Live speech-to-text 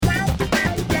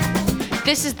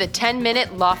This is the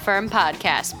 10-Minute Law Firm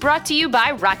Podcast, brought to you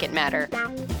by Rocket Matter.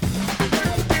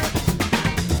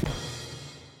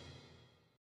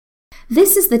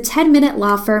 This is the 10-Minute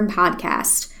Law Firm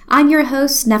Podcast. I'm your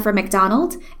host, Nefra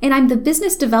McDonald, and I'm the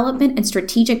Business Development and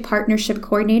Strategic Partnership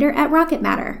Coordinator at Rocket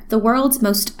Matter, the world's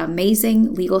most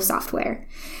amazing legal software.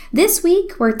 This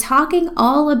week, we're talking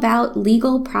all about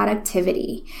legal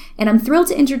productivity, and I'm thrilled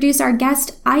to introduce our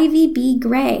guest, Ivy B.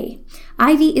 Gray.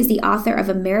 Ivy is the author of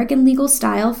American Legal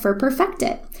Style for Perfect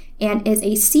It and is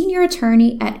a senior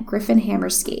attorney at Griffin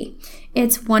Hammerskey.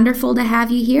 It's wonderful to have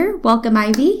you here. Welcome,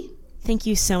 Ivy. Thank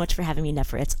you so much for having me,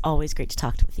 Nefra. It's always great to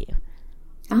talk with you.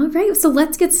 All right, so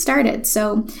let's get started.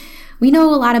 So we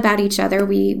know a lot about each other.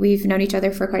 We've known each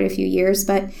other for quite a few years,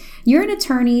 but you're an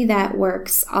attorney that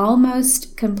works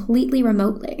almost completely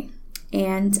remotely.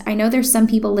 And I know there's some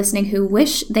people listening who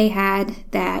wish they had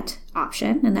that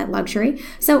option and that luxury.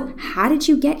 So how did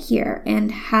you get here?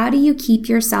 And how do you keep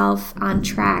yourself on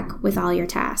track with all your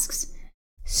tasks?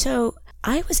 So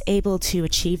I was able to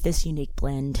achieve this unique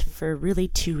blend for really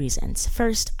two reasons.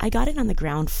 First, I got in on the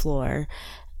ground floor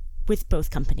with both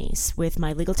companies, with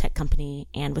my legal tech company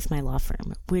and with my law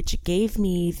firm, which gave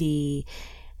me the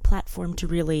platform to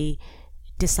really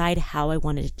decide how I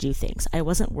wanted to do things. I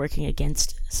wasn't working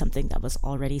against something that was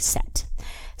already set.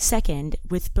 Second,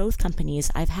 with both companies,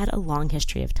 I've had a long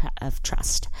history of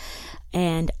trust.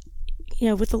 And,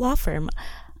 with the law firm,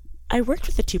 I worked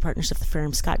with the two partners of the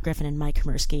firm, Scott Griffin and Mike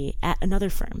Hammerskey, at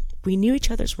another firm. We knew each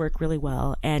other's work really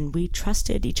well, and we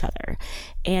trusted each other,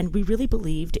 and we really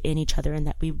believed in each other and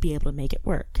that we would be able to make it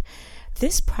work.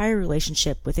 This prior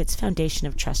relationship, with its foundation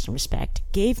of trust and respect,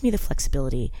 gave me the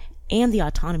flexibility and the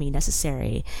autonomy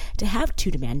necessary to have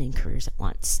two demanding careers at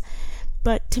once.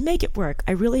 But to make it work,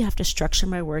 I really have to structure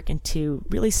my work into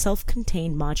really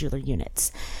self-contained modular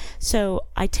units. So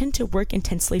I tend to work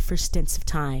intensely for stints of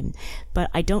time, but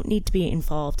I don't need to be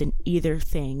involved in either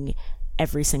thing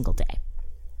every single day.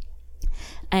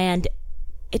 And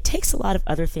it takes a lot of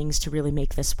other things to really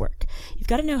make this work. You've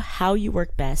got to know how you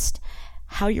work best,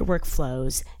 how your work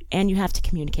flows, and you have to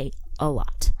communicate a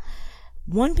lot.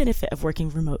 One benefit of working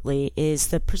remotely is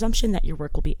the presumption that your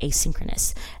work will be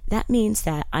asynchronous. That means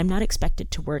that I'm not expected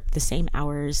to work the same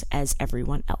hours as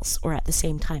everyone else or at the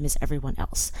same time as everyone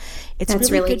else.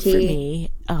 That's really good key. For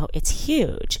me. Oh, it's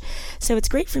huge. So it's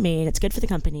great for me and it's good for the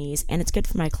companies and it's good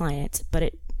for my clients,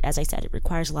 but as I said, it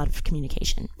requires a lot of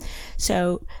communication.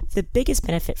 So the biggest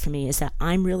benefit for me is that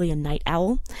I'm really a night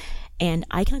owl. And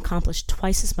I can accomplish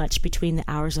twice as much between the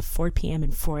hours of 4 p.m.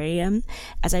 and 4 a.m.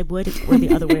 as I would if it were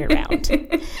the other way around.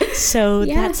 So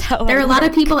that's how there are a lot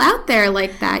of people out there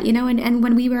like that, and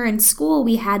when we were in school,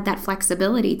 we had that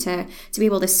flexibility to be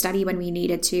able to study when we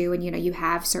needed to. And, you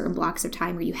have certain blocks of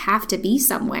time where you have to be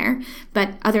somewhere.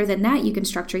 But other than that, you can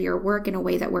structure your work in a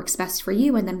way that works best for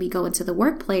you. And then we go into the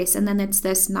workplace and then it's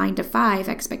this 9 to 5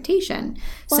 expectation.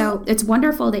 Well, so it's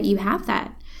wonderful that you have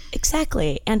that.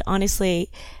 Exactly. And honestly,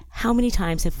 how many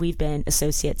times have we been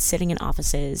associates sitting in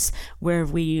offices where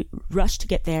we rushed to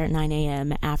get there at 9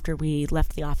 a.m. after we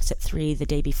left the office at 3 the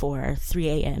day before, 3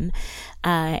 a.m.,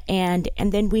 and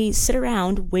then we sit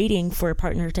around waiting for a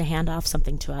partner to hand off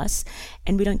something to us,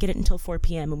 and we don't get it until 4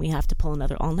 p.m. and we have to pull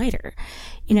another all-nighter.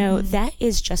 That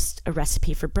is just a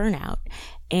recipe for burnout.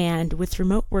 And with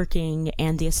remote working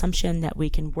and the assumption that we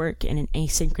can work in an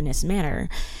asynchronous manner,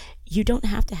 you don't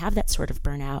have to have that sort of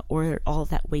burnout or all of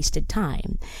that wasted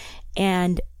time.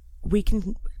 And we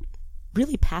can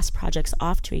really pass projects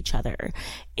off to each other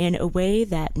in a way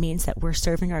that means that we're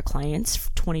serving our clients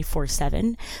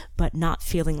 24/7, but not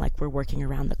feeling like we're working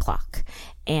around the clock.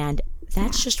 And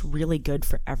that's just really good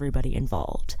for everybody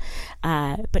involved.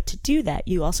 But to do that,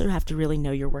 you also have to really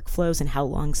know your workflows and how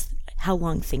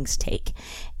long things take,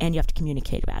 and you have to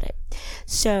communicate about it.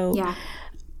 So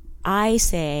I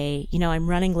say, I'm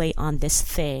running late on this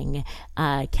thing.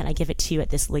 Can I give it to you at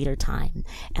this later time?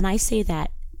 And I say that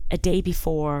a day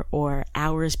before or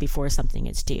hours before something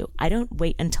is due. I don't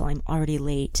wait until I'm already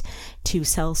late to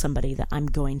tell somebody that I'm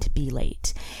going to be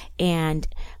late. And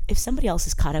if somebody else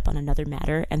is caught up on another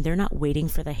matter and they're not waiting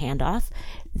for the handoff,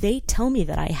 they tell me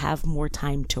that I have more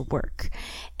time to work.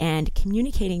 And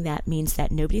communicating that means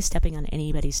that nobody's stepping on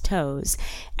anybody's toes,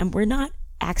 and we're not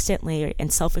accidentally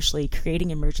and selfishly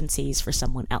creating emergencies for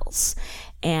someone else.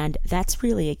 And that's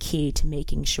really a key to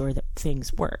making sure that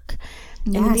things work.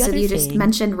 Yeah, so you just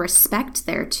mentioned respect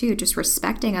there too, just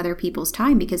respecting other people's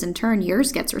time, because in turn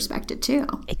yours gets respected too.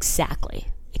 Exactly.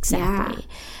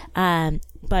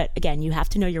 But again, you have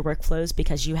to know your workflows,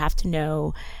 because you have to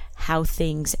know how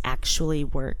things actually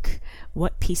work,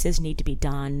 what pieces need to be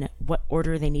done, what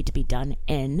order they need to be done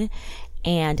in.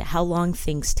 and how long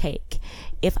things take.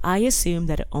 If I assume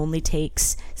that it only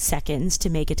takes seconds to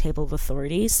make a table of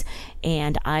authorities,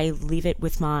 and I leave it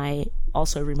with my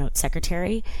also remote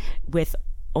secretary with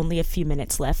only a few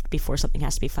minutes left before something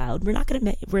has to be filed, we're not going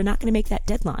to make that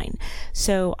deadline.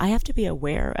 So I have to be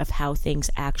aware of how things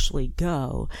actually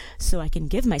go so I can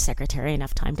give my secretary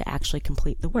enough time to actually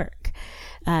complete the work.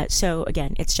 So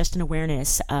again, it's just an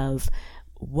awareness of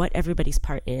what everybody's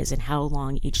part is and how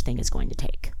long each thing is going to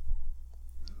take.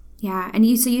 Yeah, and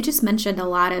you just mentioned a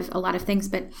lot of things,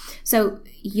 but so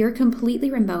you're completely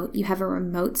remote. You have a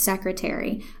remote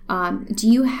secretary. Do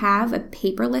you have a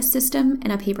paperless system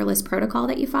and a paperless protocol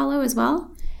that you follow as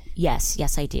well?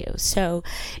 Yes, I do. So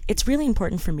it's really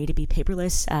important for me to be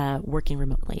paperless, working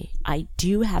remotely. I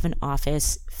do have an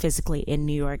office physically in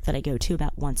New York that I go to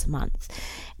about once a month.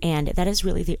 And that is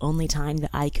really the only time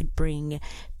that I could bring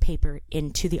paper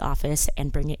into the office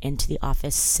and bring it into the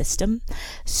office system.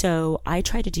 So I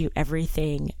try to do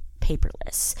everything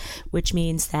paperless, which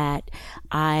means that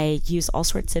I use all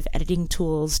sorts of editing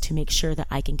tools to make sure that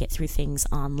I can get through things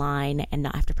online and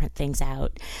not have to print things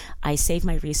out. I save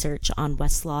my research on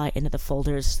Westlaw into the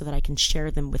folders so that I can share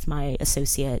them with my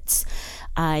associates.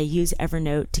 I use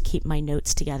Evernote to keep my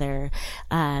notes together.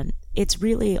 It's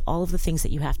really all of the things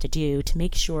that you have to do to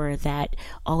make sure that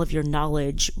all of your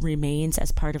knowledge remains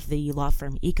as part of the law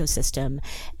firm ecosystem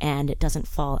and it doesn't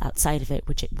fall outside of it,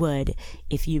 which it would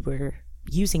if you were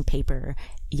using paper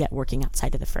yet working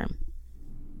outside of the firm.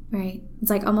 Right. It's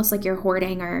like almost like you're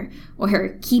hoarding or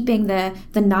keeping the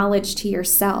knowledge to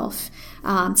yourself.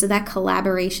 So that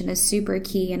collaboration is super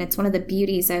key. And it's one of the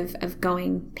beauties of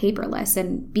going paperless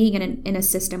and being in a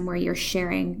system where you're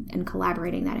sharing and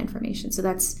collaborating that information. So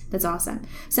that's awesome.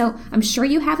 So I'm sure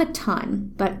you have a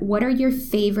ton, but what are your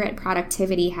favorite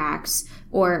productivity hacks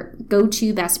or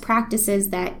go-to best practices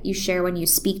that you share when you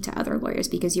speak to other lawyers?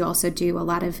 Because you also do a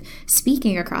lot of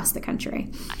speaking across the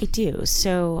country. I do.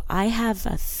 So I have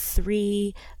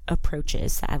 3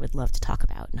 approaches that I would love to talk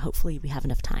about, and hopefully we have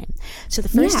enough time. So the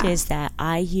first is that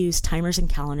I use timers and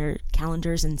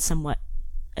calendars in somewhat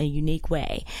a unique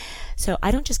way. So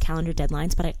I don't just calendar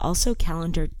deadlines, but I also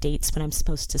calendar dates when I'm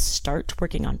supposed to start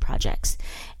working on projects,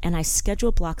 and I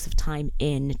schedule blocks of time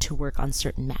in to work on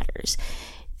certain matters.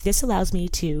 This allows me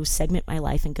to segment my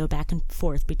life and go back and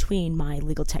forth between my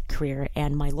legal tech career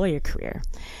and my lawyer career.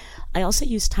 I also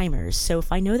use timers, so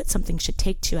if I know that something should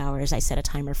take 2 hours, I set a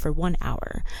timer for 1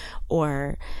 hour,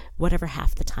 or whatever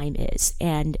half the time is.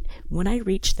 And when I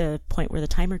reach the point where the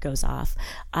timer goes off,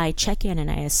 I check in and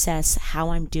I assess how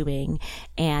I'm doing,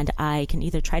 and I can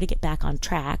either try to get back on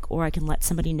track, or I can let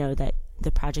somebody know that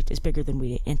the project is bigger than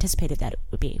we anticipated that it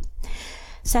would be.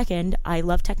 Second, I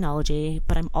love technology,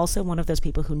 but I'm also one of those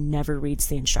people who never reads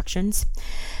the instructions.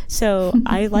 So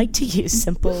I like to use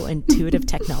simple, intuitive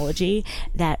technology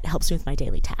that helps me with my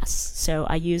daily tasks. So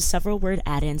I use several word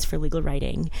add-ins for legal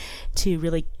writing to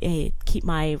really keep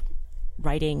my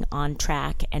writing on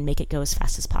track and make it go as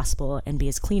fast as possible and be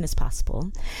as clean as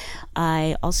possible.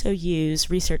 I also use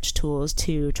research tools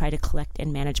to try to collect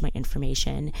and manage my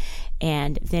information.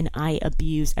 And then I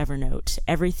abuse Evernote.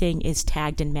 Everything is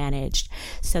tagged and managed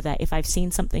so that if I've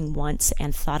seen something once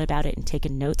and thought about it and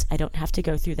taken notes, I don't have to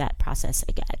go through that process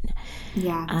again.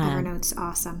 Yeah, Evernote's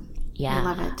awesome. Yeah. I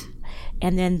love it.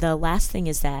 And then the last thing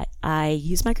is that I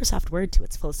use Microsoft Word to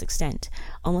its fullest extent.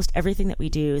 Almost everything that we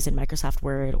do is in Microsoft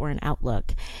Word or in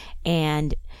Outlook.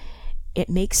 And it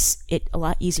makes it a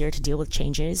lot easier to deal with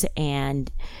changes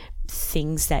and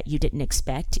things that you didn't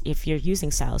expect if you're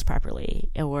using styles properly,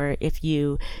 or if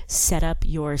you set up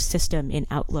your system in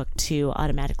Outlook to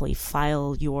automatically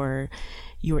file your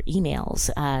emails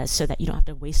so that you don't have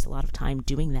to waste a lot of time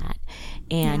doing that.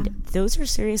 And those are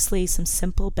seriously some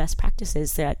simple best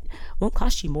practices that won't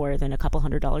cost you more than a couple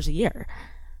 $100s a year.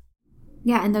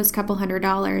 Yeah, and those couple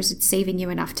 $100, it's saving you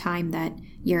enough time that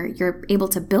you're able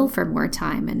to bill for more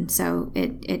time, and so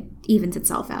it evens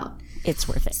itself out. It's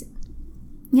worth it.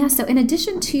 Yeah, so in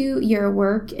addition to your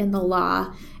work in the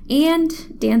law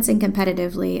and dancing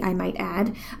competitively, I might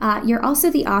add, you're also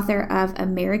the author of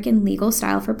American Legal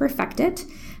Style for Perfect-It.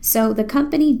 So the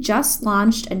company just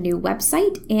launched a new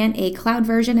website and a cloud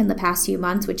version in the past few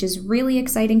months, which is really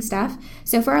exciting stuff.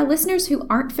 So for our listeners who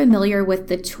aren't familiar with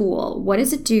the tool, what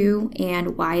does it do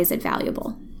and why is it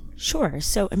valuable? Sure.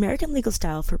 So American Legal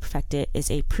Style for Perfect-It is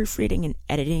a proofreading and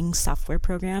editing software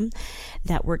program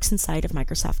that works inside of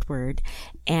Microsoft Word,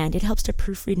 and it helps to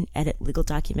proofread and edit legal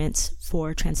documents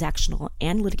for transactional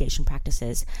and litigation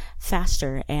practices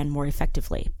faster and more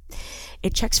effectively.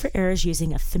 It checks for errors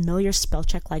using a familiar spell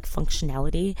check-like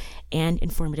functionality and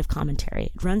informative commentary.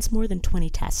 It runs more than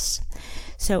 20 tests.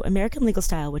 So American Legal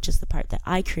Style, which is the part that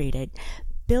I created,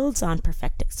 builds on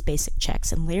Perfect-It's basic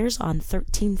checks and layers on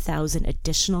 13,000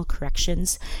 additional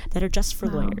corrections that are just for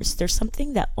lawyers. There's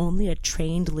something that only a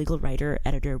trained legal writer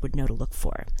editor would know to look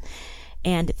for.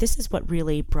 And this is what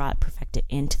really brought Perfect-It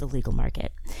into the legal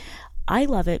market. I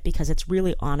love it because it's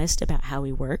really honest about how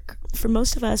we work. For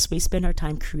most of us, we spend our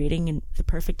time creating the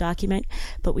perfect document,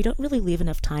 but we don't really leave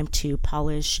enough time to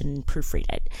polish and proofread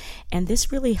it. And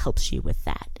this really helps you with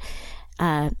that.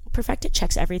 Perfect-It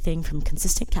checks everything from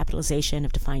consistent capitalization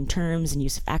of defined terms and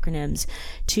use of acronyms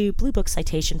to Blue Book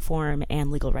citation form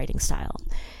and legal writing style.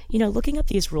 You know, looking up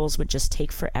these rules would just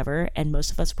take forever, and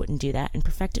most of us wouldn't do that, and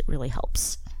Perfect-It really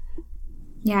helps.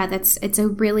 Yeah, it's a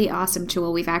really awesome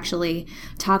tool. We've actually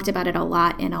talked about it a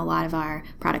lot in a lot of our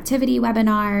productivity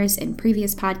webinars and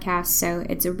previous podcasts, so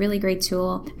it's a really great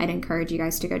tool. I'd encourage you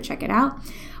guys to go check it out.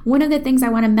 One of the things I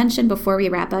want to mention before we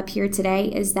wrap up here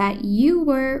today is that you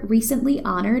were recently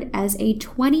honored as a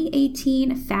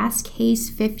 2018 Fast Case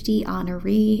 50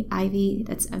 honoree. Ivy,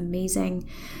 that's amazing.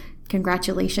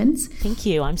 Congratulations. Thank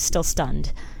you. I'm still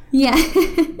stunned. Yeah.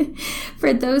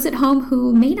 For those at home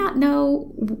who may not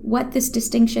know what this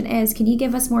distinction is, can you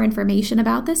give us more information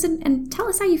about this and tell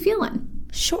us how you're feeling?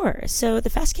 Sure. So the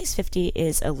Fast Case 50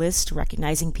 is a list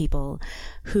recognizing people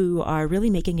who are really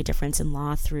making a difference in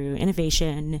law through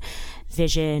innovation,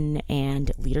 vision,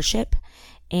 and leadership.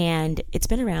 And it's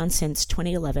been around since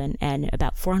 2011, and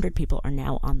about 400 people are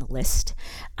now on the list.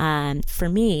 For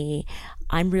me,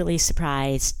 I'm really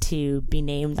surprised to be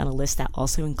named on a list that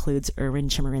also includes Erwin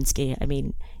Chemerinsky. I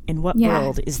mean, in what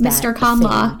world is that? Mr. Common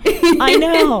Law. I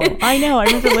know. I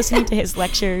remember listening to his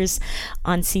lectures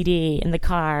on CD in the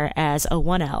car as a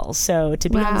 1L. So to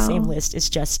be on the same list is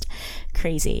just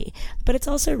crazy. But it's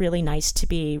also really nice to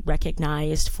be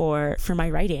recognized for my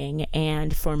writing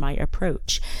and for my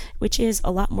approach, which is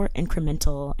a lot more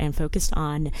incremental and focused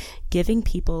on giving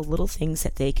people little things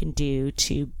that they can do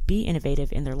to be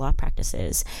innovative in their law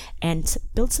practices and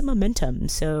build some momentum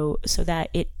so that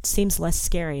it seems less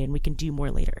scary and we can do more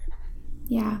later.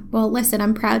 Yeah. Well, listen,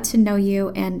 I'm proud to know you,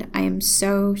 and I am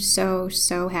so, so,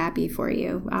 so happy for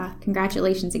you.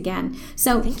 Congratulations again.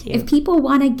 So if people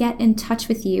want to get in touch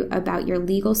with you about your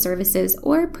legal services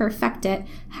or Perfect-It,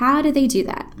 how do they do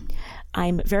that?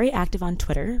 I'm very active on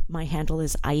Twitter. My handle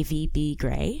is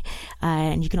IvyBGray.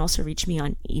 And you can also reach me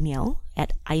on email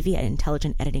at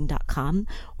ivy@intelligentediting.com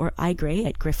or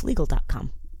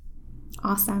igray@grifflegal.com.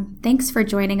 Awesome. Thanks for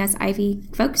joining us, Ivy.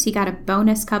 Folks, you got a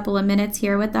bonus couple of minutes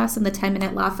here with us on the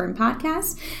 10-Minute Law Firm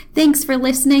Podcast. Thanks for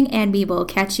listening, and we will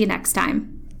catch you next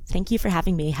time. Thank you for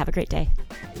having me. Have a great day.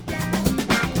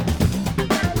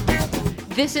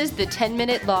 This is the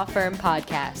 10-Minute Law Firm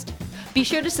Podcast. Be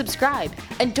sure to subscribe,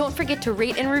 and don't forget to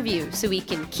rate and review so we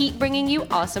can keep bringing you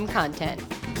awesome content.